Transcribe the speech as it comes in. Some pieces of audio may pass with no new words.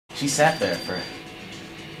She sat there for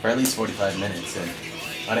at least 45 minutes, and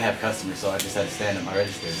I didn't have customers, so I just had to stand at my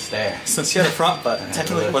register and stare. Since she had a front butt,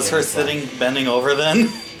 technically was her sitting, bending over then?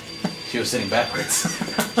 She was sitting backwards.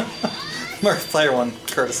 Murph Player 1,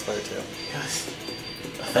 Curtis Player 2. Yes.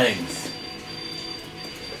 The things.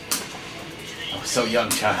 I was so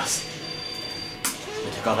young, Charles.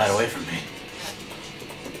 They took all that away from me.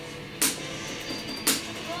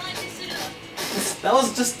 That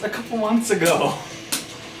was just a couple months ago.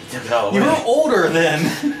 They took it all away. You were older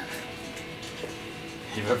then.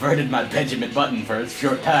 He reverted my Benjamin Button for a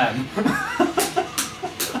short time. Fucking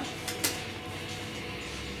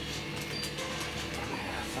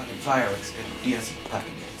fireworks gonna be us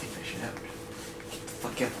fucking take that shit out. Get the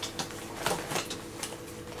fuck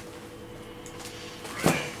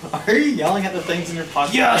out. Are you yelling at the things in your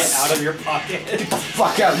pocket? Yes! Get out of your pocket. Get the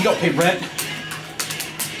fuck out, you don't pay rent.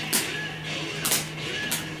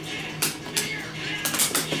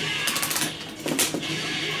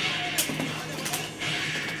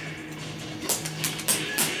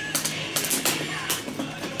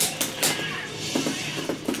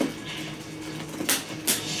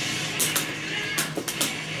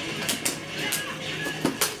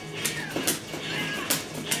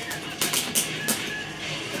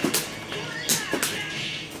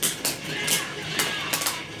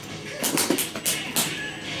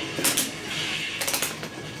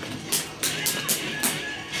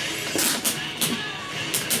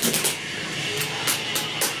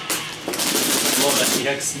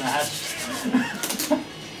 Smash.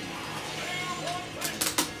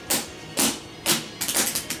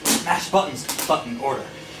 Smash buttons. Button order.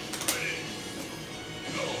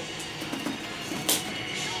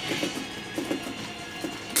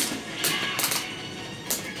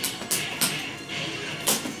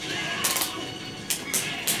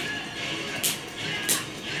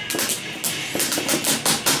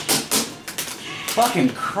 Fucking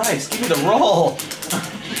Christ, give me the roll.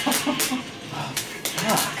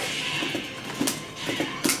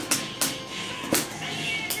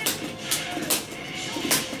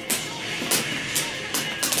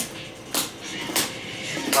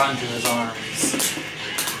 Run to his arms.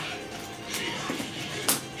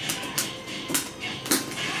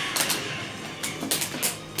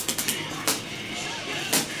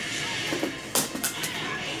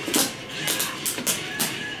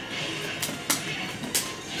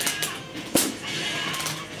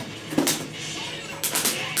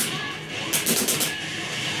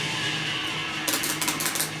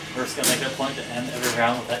 We're just gonna make it a point to end every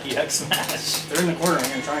round with that EX smash. They're in the corner. I'm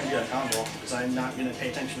going to try and get a combo because I'm not going to pay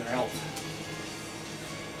attention to their health.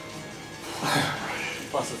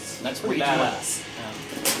 Plus, it's That's pretty pretty badass. Yeah.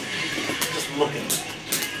 Just looking.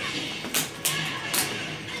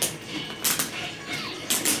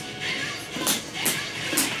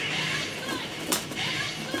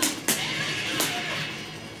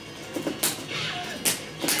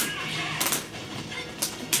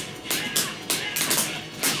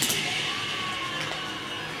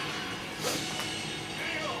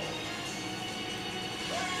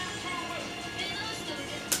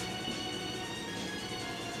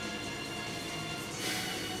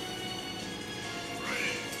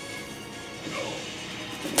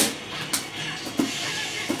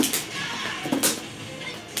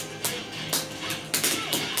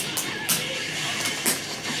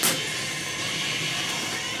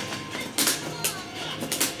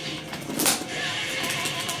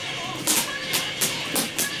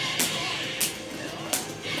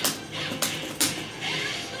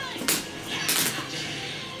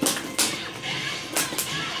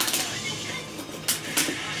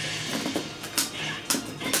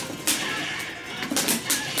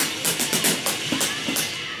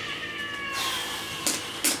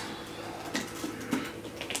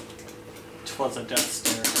 Was a death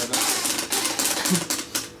stare for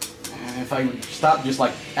And if I would stop just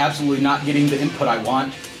like absolutely not getting the input I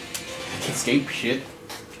want, escape shit.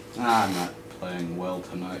 I'm not playing well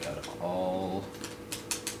tonight at all.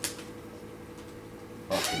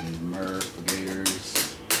 Fucking MURPHAGATORs.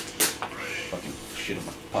 Fucking shit in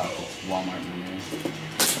my pocket. Walmart money.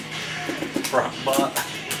 front butt.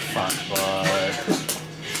 Front butt.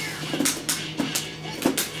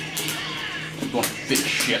 You want thick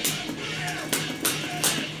shit?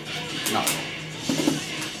 No.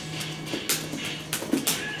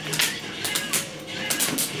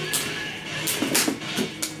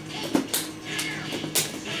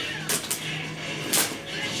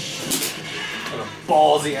 What a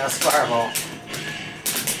ballsy ass fireball.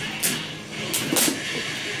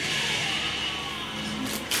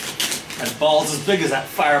 And balls as big as that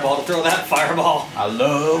fireball to throw that fireball. I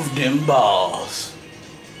love them balls.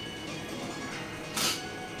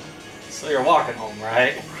 So you're walking home,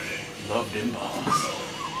 right? Love them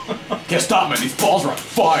balls. Can't stop, man. These balls are on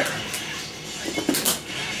fire.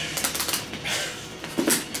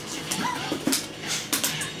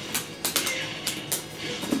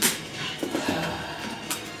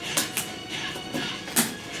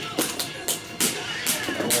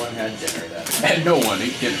 No one had dinner that night. And no one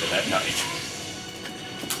ate dinner that night.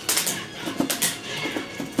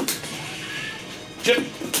 Chip.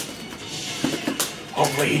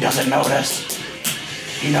 Hopefully he doesn't notice.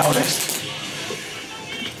 He noticed.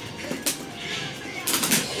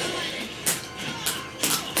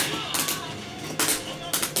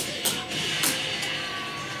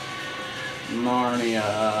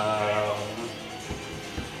 Narnia.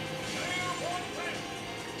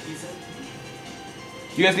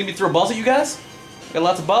 You guys need me to throw balls at you guys? Got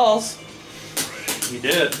lots of balls. You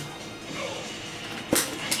did.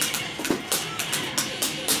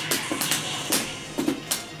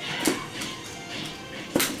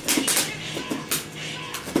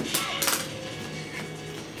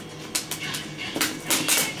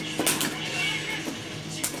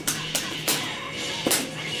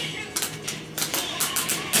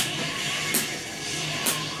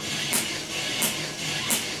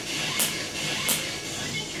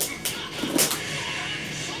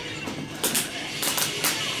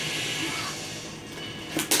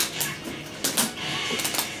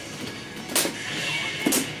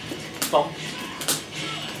 Bump.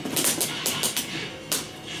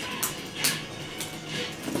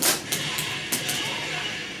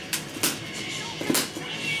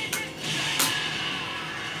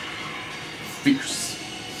 Fierce.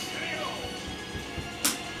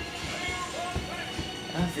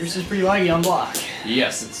 Fierce is pretty laggy on block.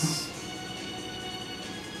 Yes, it's...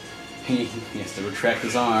 He has to retract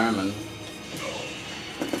his arm and...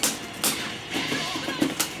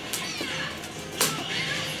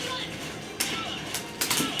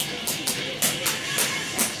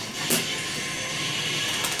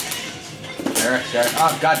 There.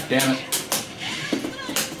 Oh, god damn it.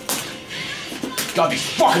 God, these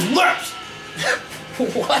fucking lips!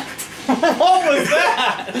 What? What was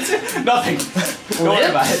that? Nothing. Don't worry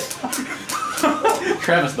about it.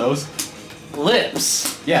 Travis knows.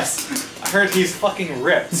 Lips. Yes. I heard he's fucking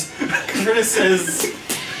ripped. Curtis is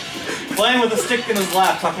playing with a stick in his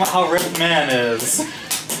lap, talking about how ripped man is.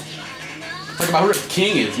 Talk about how ripped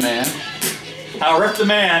King is, man. How ripped the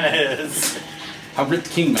man is. How ripped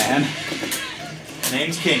King, man.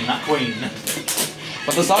 Name's King, not Queen.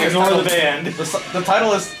 But the song Ignore is titled, the band.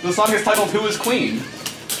 The song is titled "Who Is Queen."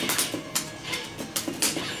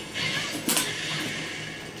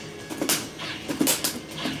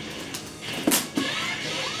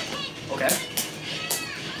 Okay.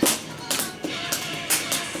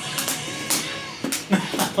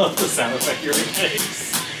 I love the sound effect your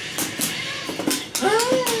makes.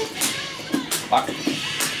 Fuck.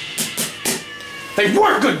 They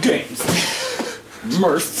were good games.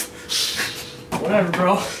 Mirth. Whatever,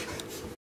 bro.